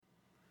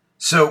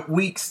So,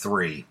 week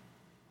 3.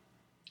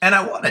 And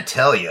I want to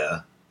tell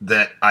you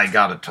that I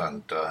got a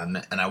ton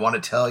done. And I want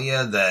to tell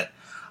you that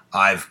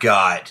I've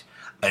got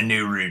a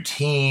new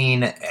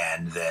routine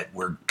and that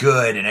we're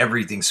good and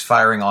everything's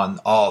firing on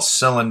all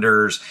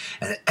cylinders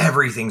and that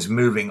everything's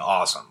moving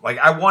awesome. Like,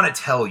 I want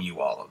to tell you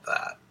all of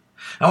that.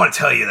 I want to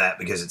tell you that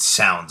because it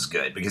sounds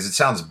good, because it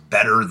sounds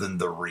better than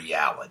the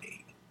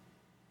reality.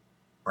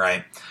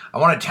 Right? I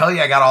want to tell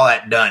you I got all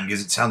that done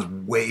because it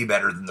sounds way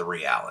better than the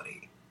reality.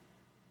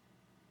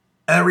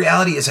 And the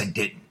reality is I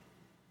didn't.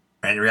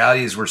 And the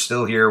reality is we're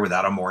still here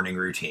without a morning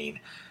routine.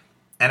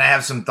 And I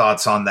have some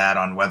thoughts on that,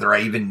 on whether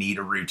I even need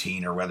a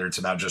routine or whether it's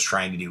about just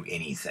trying to do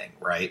anything,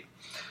 right?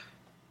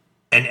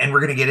 And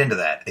we're going to get into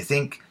that. I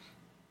think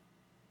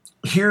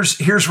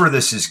here's where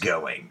this is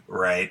going,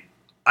 right?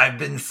 I've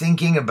been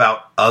thinking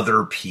about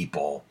other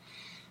people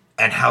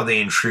and how they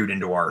intrude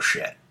into our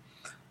shit.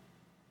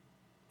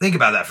 Think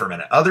about that for a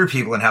minute. Other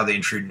people and how they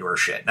intrude into our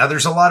shit. Now,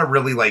 there's a lot of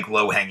really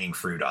low-hanging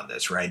fruit on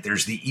this, right?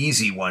 There's the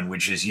easy one,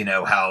 which is,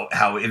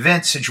 how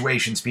events,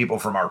 situations, people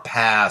from our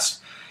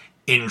past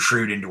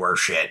intrude into our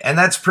shit. And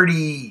that's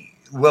pretty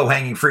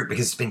low-hanging fruit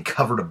because it's been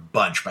covered a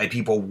bunch by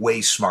people way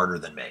smarter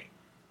than me.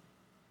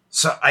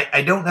 So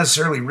I don't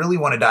necessarily really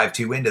want to dive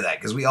too into that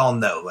because we all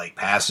know,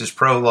 past is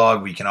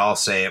prologue. We can all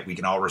say it. We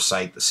can all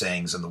recite the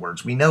sayings and the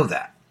words. We know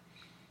that.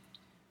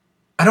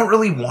 I don't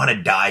really want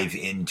to dive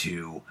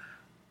into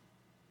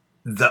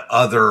the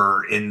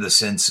other in the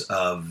sense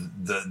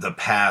of the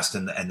past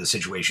and the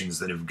situations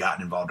that have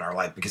gotten involved in our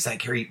life, because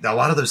a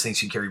lot of those things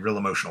can carry real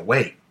emotional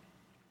weight,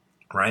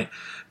 right?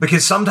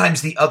 Because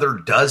sometimes the other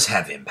does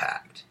have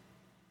impact.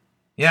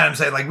 You know what I'm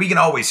saying? We can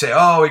always say,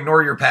 oh,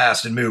 ignore your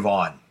past and move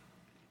on.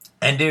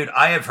 And dude,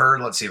 I have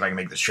heard, let's see if I can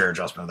make this chair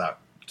adjustment without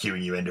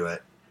cueing you into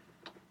it.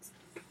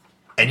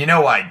 And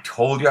I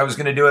told you I was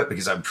going to do it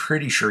because I'm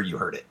pretty sure you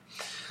heard it.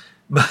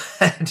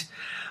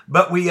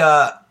 But we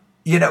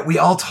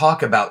all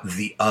talk about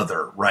the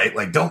other, right?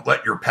 Don't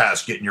let your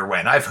past get in your way.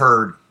 And I've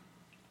heard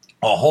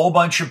a whole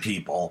bunch of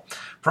people,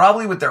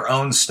 probably with their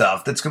own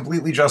stuff that's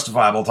completely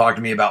justifiable, talk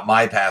to me about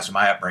my past and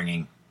my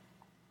upbringing.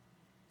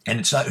 And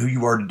it's not who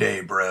you are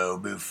today, bro.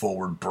 Move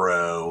forward,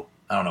 bro.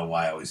 I don't know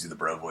why I always do the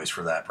bro voice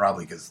for that.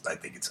 Probably because I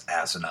think it's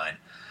asinine.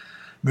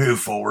 Move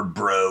forward,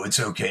 bro. It's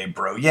okay,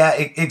 bro. Yeah,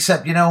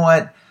 except, you know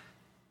what?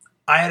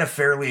 I had a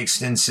fairly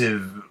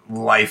extensive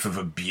life of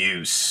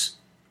abuse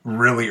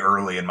really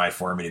early in my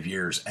formative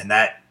years, and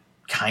that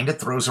kind of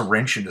throws a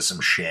wrench into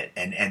some shit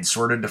and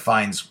sort of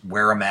defines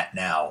where I'm at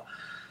now.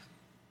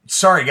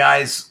 Sorry,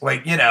 guys,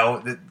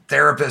 the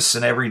therapists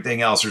and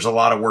everything else, there's a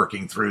lot of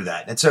working through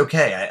that. It's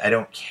okay. I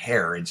don't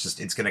care.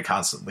 It's going to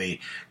constantly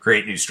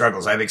create new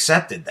struggles. I've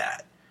accepted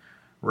that.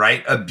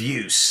 Right?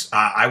 Abuse.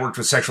 I worked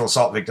with sexual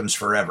assault victims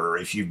forever.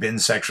 If you've been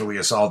sexually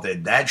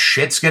assaulted, that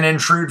shit's going to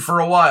intrude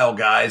for a while,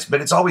 guys. But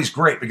it's always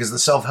great because the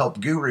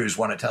self-help gurus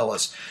want to tell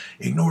us,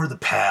 ignore the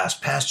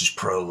past. Past is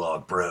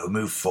prologue, bro.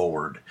 Move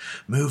forward.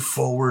 Move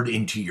forward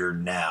into your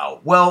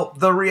now. Well,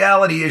 the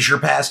reality is your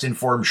past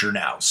informs your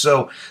now.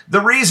 So the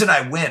reason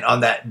I went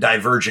on that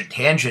divergent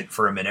tangent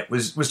for a minute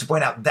was to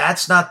point out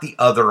that's not the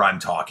other I'm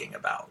talking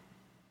about.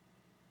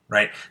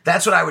 Right?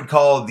 That's what I would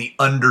call the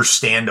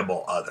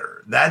understandable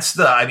other. That's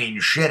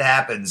shit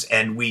happens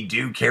and we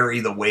do carry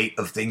the weight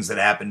of things that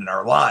happen in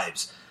our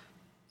lives.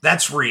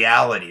 That's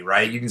reality,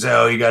 right? You can say,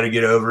 oh, you got to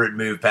get over it,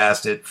 move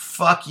past it.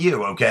 Fuck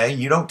you, okay?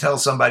 You don't tell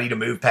somebody to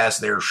move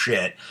past their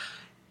shit,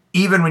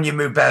 even when you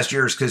move past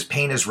yours, because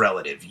pain is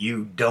relative.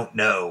 You don't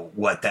know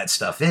what that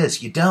stuff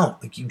is. You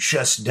don't. You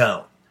just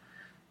don't.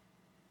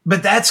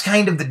 But that's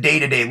kind of the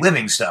day-to-day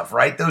living stuff,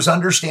 right? Those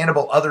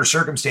understandable other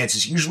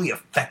circumstances usually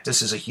affect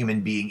us as a human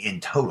being in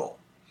total.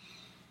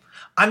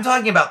 I'm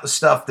talking about the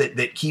stuff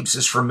that keeps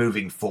us from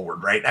moving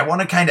forward, right? I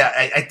want to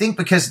I think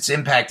because it's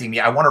impacting me,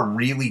 I want to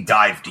really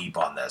dive deep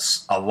on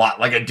this a lot.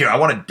 Like I do, I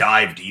want to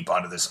dive deep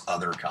onto this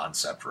other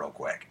concept real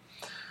quick.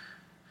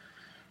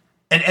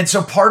 And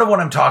so part of what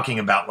I'm talking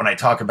about when I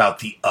talk about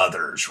the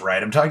others,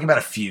 right? I'm talking about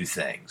a few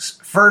things.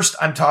 First,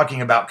 I'm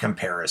talking about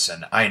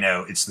comparison. I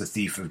know it's the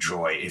thief of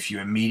joy. If you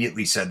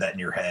immediately said that in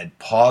your head,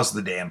 pause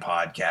the damn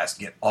podcast,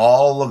 get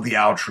all of the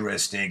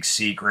altruistic,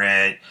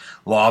 secret,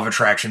 law of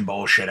attraction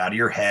bullshit out of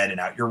your head and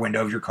out your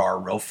window of your car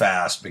real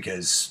fast,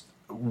 because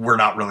we're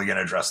not really going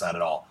to address that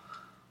at all.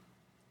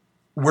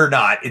 We're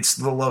not. It's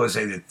the lowest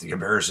say that the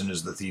comparison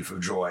is the thief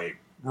of joy.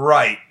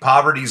 Right.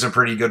 Poverty's a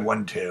pretty good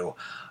one too.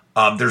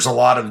 There's a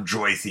lot of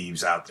joy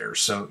thieves out there,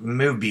 so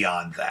move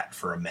beyond that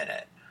for a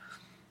minute.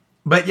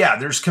 But yeah,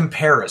 there's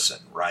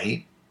comparison,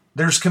 right?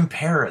 There's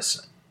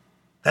comparison.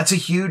 That's a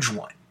huge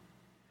one.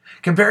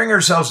 Comparing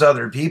ourselves to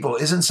other people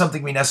isn't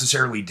something we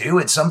necessarily do.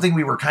 It's something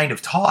we were kind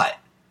of taught,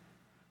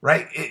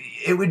 right?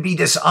 It would be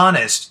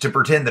dishonest to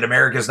pretend that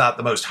America is not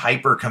the most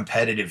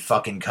hyper-competitive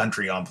fucking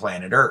country on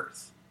planet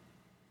Earth.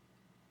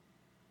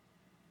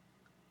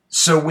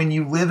 So when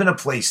you live in a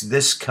place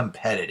this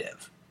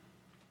competitive,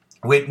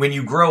 when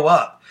you grow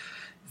up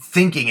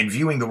thinking and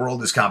viewing the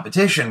world as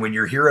competition when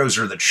your heroes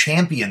are the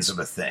champions of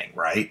a thing,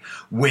 right?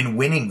 When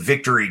winning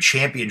victory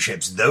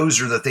championships,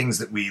 those are the things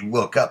that we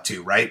look up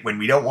to, right? When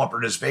we don't want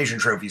participation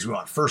trophies, we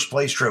want first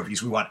place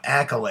trophies, we want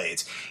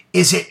accolades.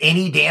 Is it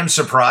any damn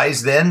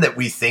surprise then that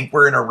we think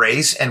we're in a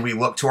race and we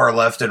look to our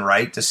left and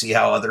right to see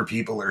how other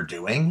people are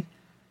doing?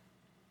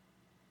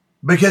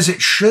 Because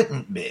it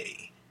shouldn't be.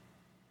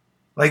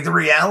 Like, the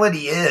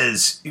reality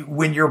is,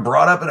 when you're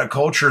brought up in a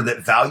culture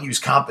that values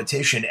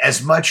competition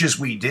as much as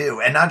we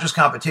do, and not just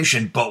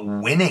competition, but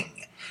winning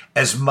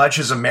as much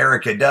as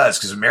America does,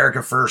 because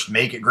America first,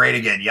 make it great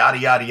again, yada,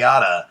 yada,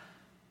 yada.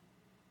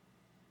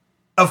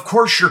 Of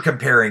course you're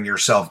comparing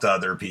yourself to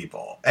other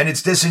people. And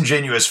it's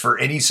disingenuous for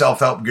any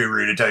self-help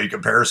guru to tell you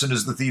comparison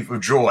is the thief of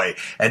joy,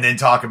 and then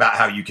talk about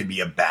how you can be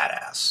a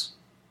badass.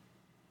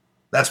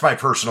 That's my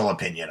personal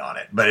opinion on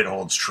it, but it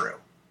holds true.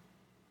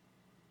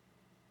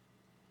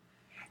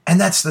 And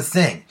that's the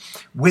thing.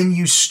 When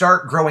you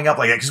start growing up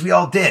like that, because we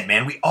all did,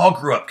 man, we all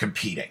grew up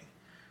competing.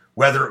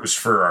 Whether it was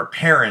for our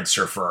parents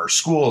or for our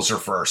schools or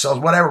for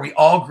ourselves, whatever, we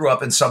all grew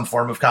up in some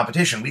form of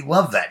competition. We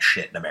love that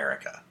shit in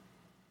America.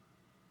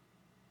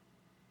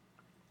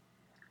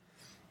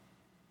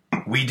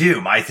 We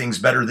do. My thing's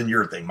better than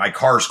your thing. My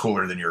car's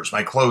cooler than yours.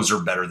 My clothes are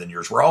better than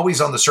yours. We're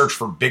always on the search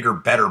for bigger,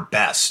 better,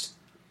 best.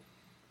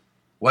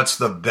 What's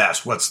the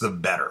best? What's the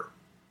better?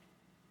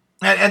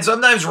 And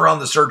sometimes we're on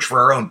the search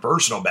for our own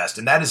personal best,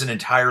 and that is an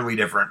entirely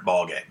different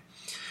ballgame.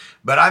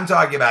 But I'm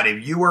talking about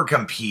if you are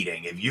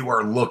competing, if you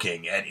are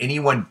looking at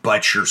anyone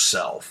but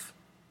yourself,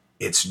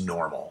 it's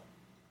normal.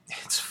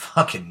 It's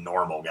fucking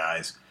normal,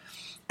 guys.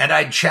 And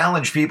I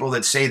challenge people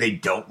that say they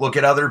don't look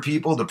at other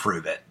people to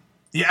prove it.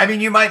 Yeah, I mean,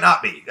 you might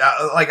not be.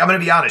 I'm going to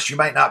be honest, you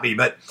might not be.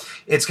 But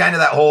it's kind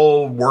of that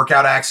whole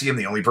workout axiom,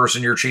 the only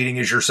person you're cheating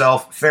is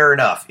yourself. Fair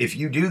enough. If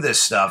you do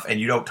this stuff and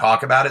you don't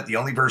talk about it, the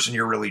only person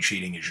you're really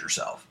cheating is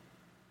yourself.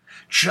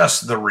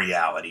 Just the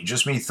reality.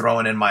 Just me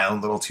throwing in my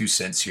own little 2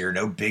 cents here.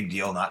 No big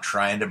deal. Not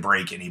trying to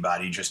break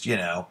anybody. Just,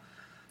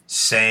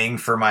 saying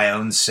for my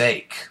own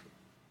sake.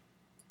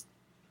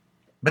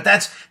 But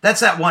that's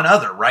that one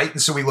other, right?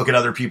 And so we look at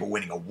other people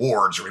winning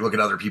awards, or we look at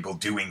other people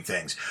doing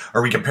things,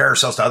 or we compare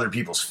ourselves to other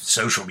people's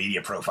social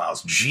media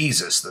profiles.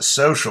 Jesus, the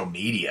social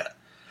media.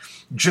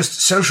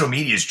 Social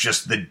media is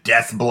just the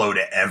death blow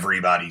to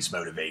everybody's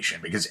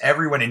motivation, because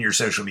everyone in your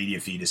social media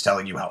feed is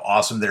telling you how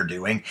awesome they're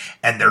doing,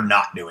 and they're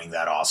not doing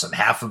that awesome.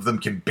 Half of them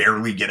can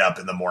barely get up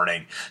in the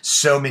morning.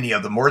 So many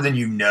of them, more than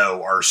you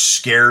know, are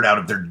scared out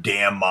of their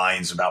damn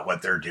minds about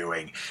what they're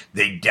doing.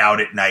 They doubt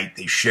at night,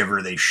 they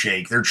shiver, they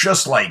shake. They're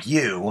just like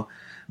you,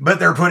 but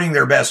they're putting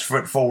their best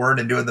foot forward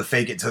and doing the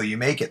fake it till you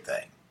make it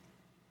thing.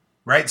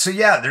 Right? So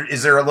yeah,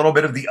 is there a little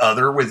bit of the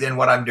other within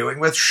what I'm doing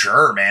with?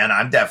 Sure, man.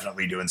 I'm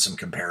definitely doing some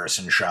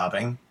comparison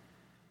shopping.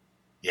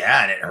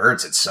 Yeah, and it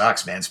hurts. It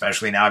sucks, man.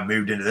 Especially now I've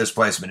moved into this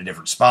place. I'm in a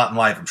different spot in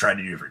life. I'm trying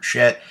to do different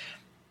shit.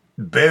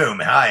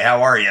 Boom. Hi,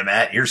 how are you,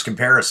 Matt? Here's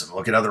comparison.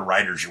 Look at other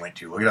writers you went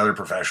to. Look at other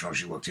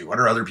professionals you look to. What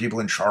are other people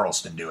in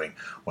Charleston doing?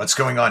 What's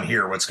going on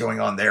here? What's going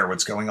on there?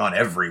 What's going on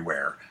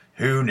everywhere?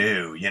 Who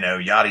knew?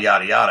 Yada,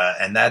 yada, yada.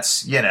 And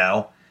that's,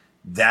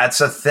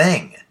 that's a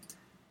thing.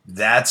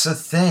 That's a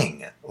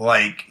thing.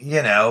 Like,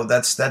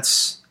 that's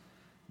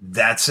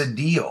a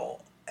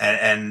deal.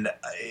 And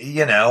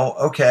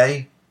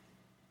okay,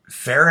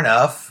 fair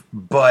enough.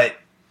 But,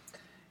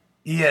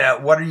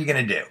 what are you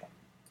going to do?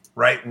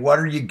 Right? What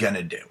are you going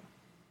to do?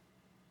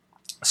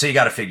 So you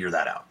got to figure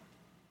that out.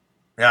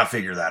 And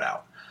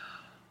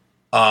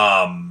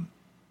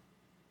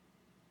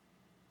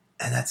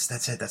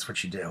that's it. That's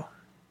what you do.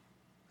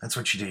 That's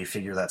what you do. You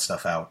figure that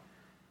stuff out.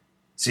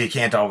 So you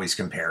can't always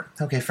compare.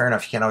 Okay, fair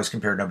enough. You can't always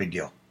compare. No big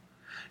deal.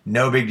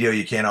 No big deal.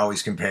 You can't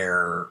always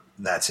compare.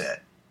 That's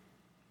it.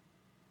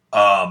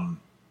 But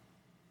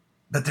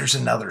there's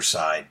another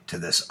side to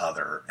this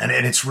other. And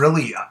it's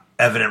really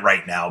evident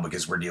right now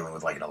because we're dealing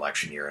with like an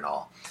election year and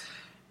all.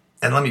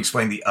 And let me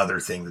explain the other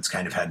thing that's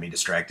kind of had me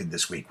distracted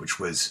this week, which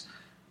was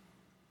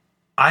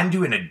I'm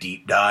doing a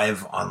deep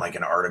dive on like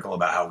an article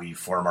about how we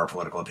form our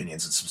political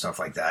opinions and some stuff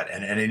like that.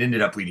 And it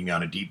ended up leading me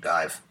on a deep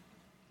dive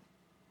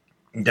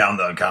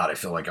down I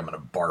feel like I'm going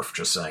to barf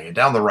just saying it,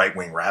 down the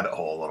right-wing rabbit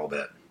hole a little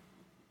bit.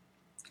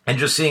 And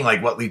just seeing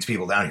like what leads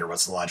people down here.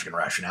 What's the logic and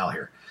rationale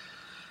here?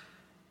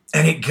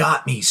 And it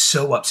got me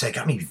so upset. It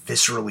got me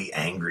viscerally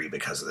angry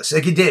because of this.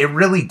 Like it did. It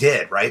really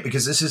did, right?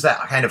 Because this is that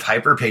kind of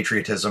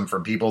hyper-patriotism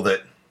from people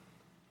that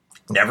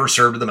never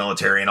served in the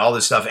military and all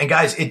this stuff. And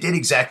guys, it did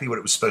exactly what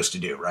it was supposed to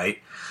do,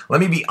 right?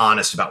 Let me be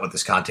honest about what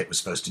this content was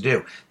supposed to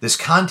do. This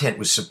content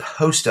was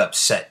supposed to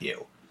upset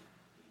you.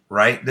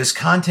 Right? This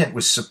content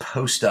was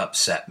supposed to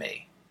upset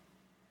me.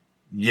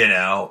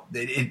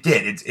 It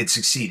did. It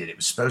succeeded. It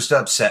was supposed to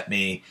upset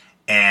me,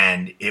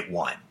 and it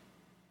won.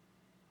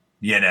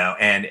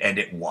 And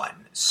it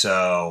won.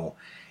 So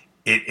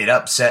it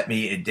upset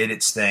me. It did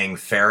its thing.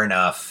 Fair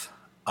enough.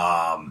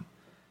 That's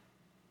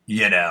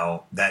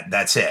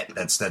it.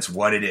 That's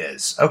what it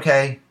is.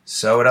 Okay.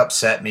 So it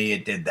upset me.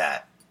 It did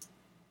that.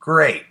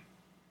 Great.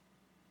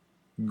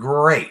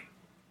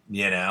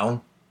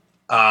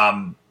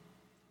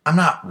 I'm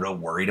not real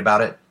worried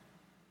about it.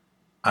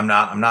 I'm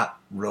not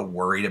real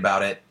worried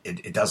about it.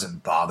 It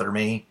doesn't bother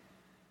me,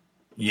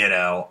 you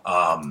know.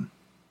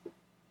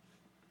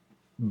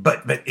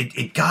 But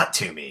it got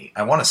to me.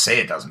 I want to say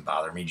it doesn't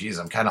bother me. Geez,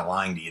 I'm kind of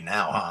lying to you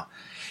now, huh?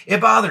 It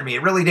bothered me.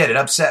 It really did. It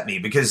upset me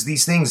because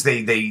these things,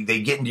 they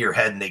get into your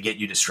head and they get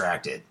you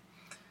distracted.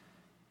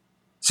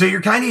 So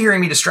you're kind of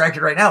hearing me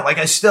distracted right now, like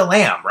I still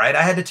am, right?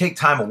 I had to take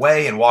time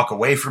away and walk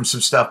away from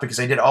some stuff because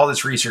I did all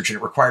this research and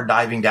it required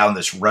diving down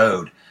this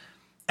road.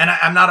 And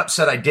I'm not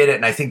upset I did it,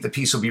 and I think the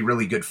piece will be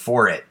really good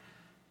for it.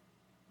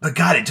 But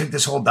God, it took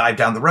this whole dive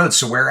down the road.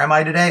 So where am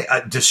I today?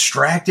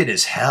 Distracted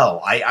as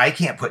hell. I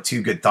can't put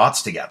two good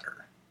thoughts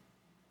together.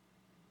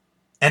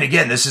 And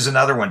again, this is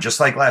another one, just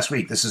like last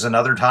week. This is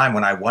another time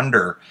when I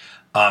wonder,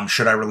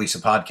 should I release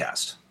a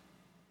podcast?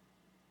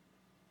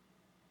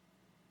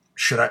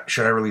 Should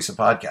I release a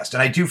podcast?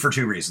 And I do for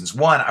two reasons.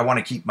 One, I want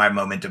to keep my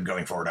momentum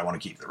going forward. I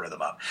want to keep the rhythm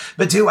up.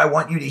 But two, I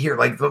want you to hear,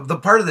 like, the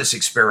part of this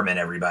experiment,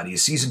 everybody,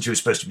 is season 2 is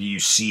supposed to be you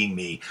seeing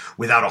me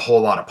without a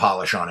whole lot of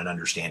polish on and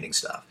understanding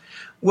stuff.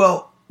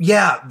 Well,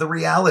 yeah, the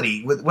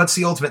reality, what's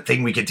the ultimate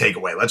thing we can take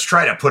away? Let's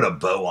try to put a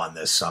bow on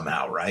this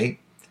somehow, right?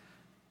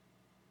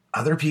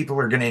 Other people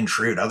are going to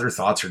intrude. Other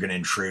thoughts are going to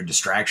intrude.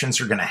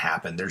 Distractions are going to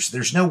happen.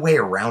 There's no way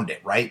around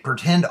it, right?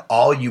 Pretend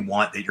all you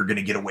want that you're going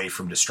to get away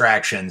from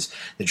distractions,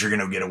 that you're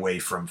going to get away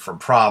from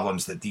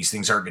problems, that these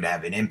things aren't going to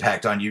have an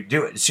impact on you.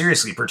 Do it.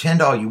 Seriously,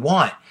 pretend all you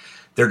want.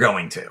 They're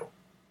going to,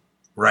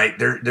 right?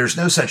 There's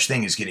no such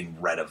thing as getting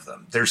rid of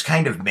them. There's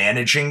kind of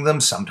managing them,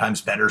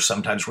 sometimes better,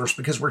 sometimes worse,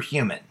 because we're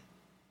human,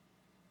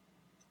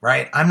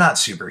 right? I'm not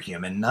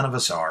superhuman. None of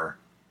us are.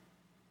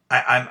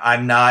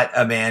 I'm not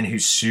a man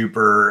who's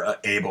super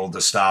able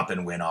to stop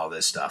and win all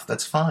this stuff.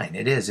 That's fine.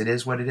 It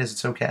is what it is.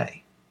 It's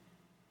okay.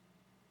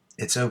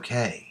 It's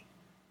okay.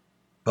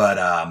 But,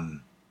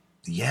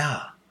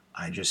 yeah,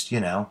 I just,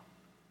 it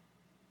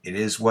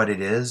is what it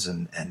is.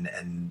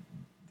 And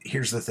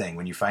here's the thing.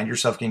 When you find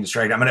yourself getting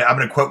distracted, I'm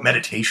going to quote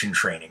meditation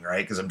training,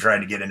 right? Because I'm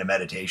trying to get into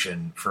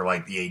meditation for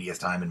like the 80th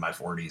time in my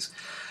 40s.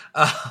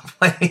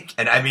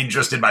 And I mean,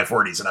 just in my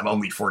 40s, and I'm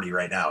only 40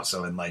 right now.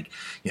 So in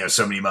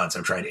so many months,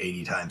 I've tried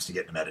 80 times to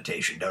get into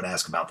meditation. Don't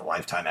ask about the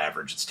lifetime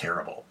average. It's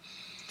terrible.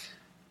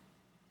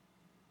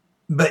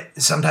 But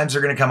sometimes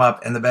they're going to come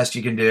up, and the best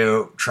you can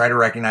do, try to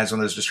recognize when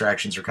those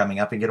distractions are coming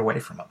up and get away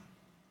from them.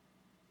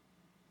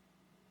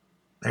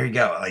 There you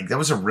go. Like, that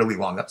was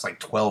that's like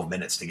 12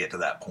 minutes to get to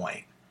that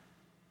point.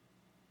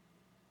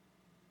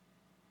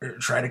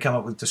 Try to come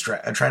up with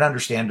try to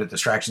understand that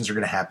distractions are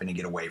going to happen and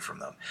get away from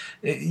them.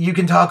 You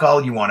can talk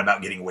all you want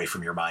about getting away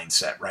from your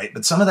mindset, right?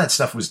 But some of that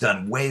stuff was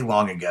done way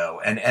long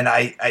ago. And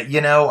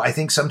I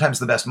think sometimes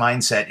the best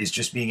mindset is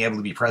just being able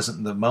to be present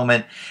in the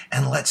moment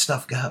and let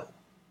stuff go.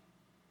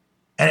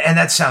 And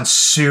that sounds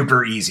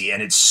super easy,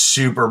 and it's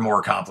super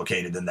more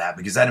complicated than that,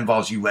 because that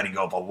involves you letting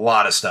go of a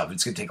lot of stuff.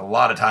 It's going to take a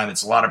lot of time.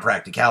 It's a lot of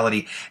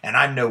practicality, and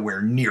I'm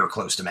nowhere near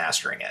close to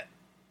mastering it.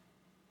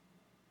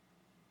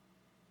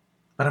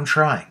 But I'm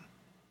trying.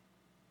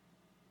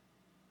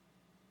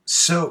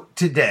 So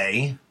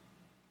today,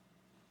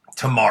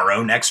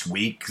 tomorrow, next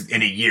week,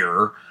 in a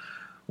year,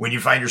 when you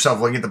find yourself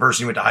looking at the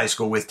person you went to high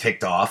school with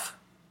ticked off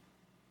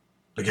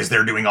because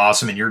they're doing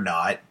awesome and you're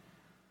not,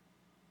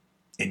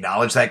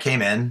 acknowledge that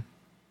came in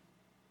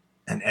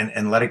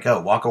and let it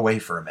go. Walk away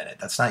for a minute.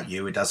 That's not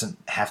you. It doesn't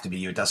have to be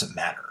you. It doesn't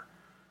matter.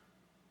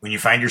 When you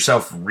find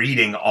yourself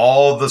reading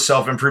all the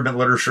self-improvement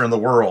literature in the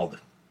world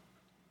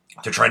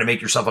to try to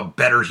make yourself a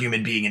better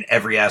human being in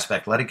every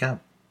aspect, let it go.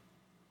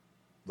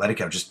 Let it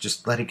go.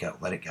 Just let it go.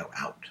 Let it go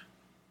out.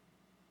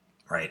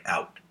 Right?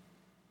 Out.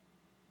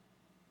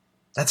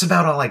 That's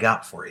about all I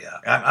got for you.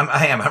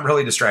 I'm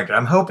really distracted.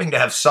 I'm hoping to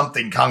have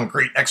something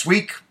concrete next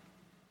week.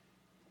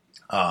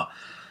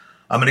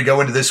 I'm going to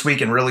go into this week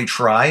and really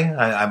try.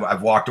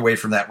 I've walked away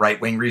from that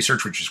right-wing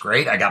research, which is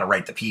great. I got to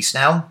write the piece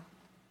now.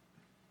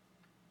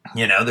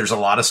 There's a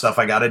lot of stuff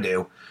I got to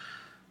do.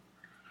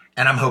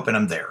 And I'm hoping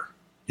I'm there.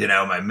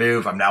 My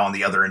move, I'm now on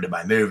the other end of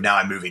my move. Now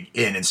I'm moving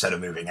in instead of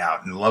moving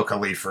out. And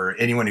locally, for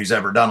anyone who's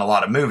ever done a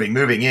lot of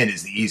moving in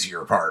is the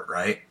easier part,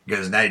 right?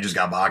 Because now you just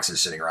got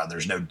boxes sitting around.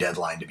 There's no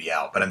deadline to be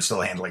out. But I'm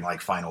still handling like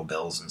final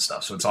bills and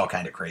stuff. So it's all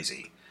kind of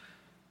crazy.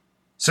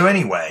 So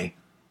anyway,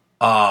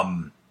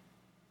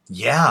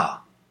 yeah.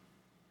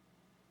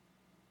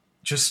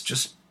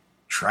 Just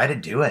try to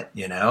do it,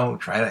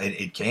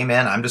 it came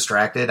in. I'm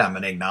distracted. I'm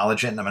going to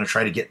acknowledge it, and I'm going to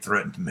try to get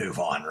through it and move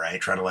on, right?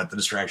 Try to let the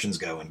distractions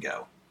go and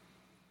go.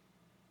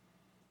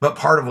 But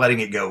part of letting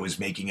it go is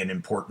making it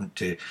important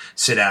to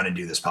sit down and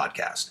do this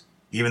podcast.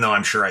 Even though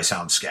I'm sure I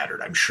sound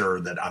scattered, I'm sure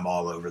that I'm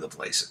all over the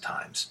place at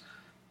times.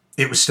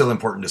 It was still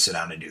important to sit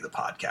down and do the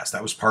podcast.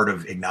 That was part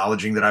of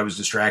acknowledging that I was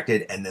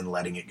distracted and then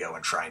letting it go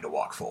and trying to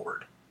walk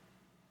forward.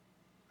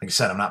 Like I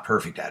said, I'm not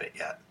perfect at it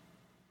yet.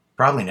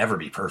 Probably never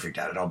be perfect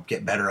at it. I'll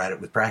get better at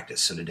it with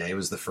practice. So today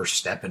was the first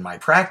step in my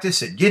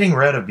practice at getting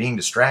rid of being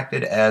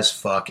distracted as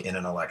fuck in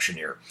an election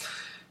year.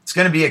 It's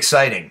going to be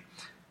exciting.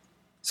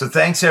 So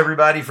thanks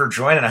everybody for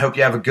joining. I hope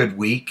you have a good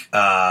week.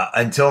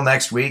 Until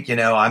next week,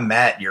 I'm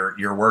Matt,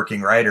 your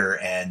working writer,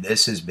 and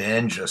this has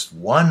been just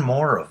one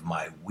more of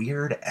my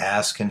weird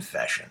ass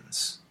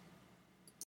confessions.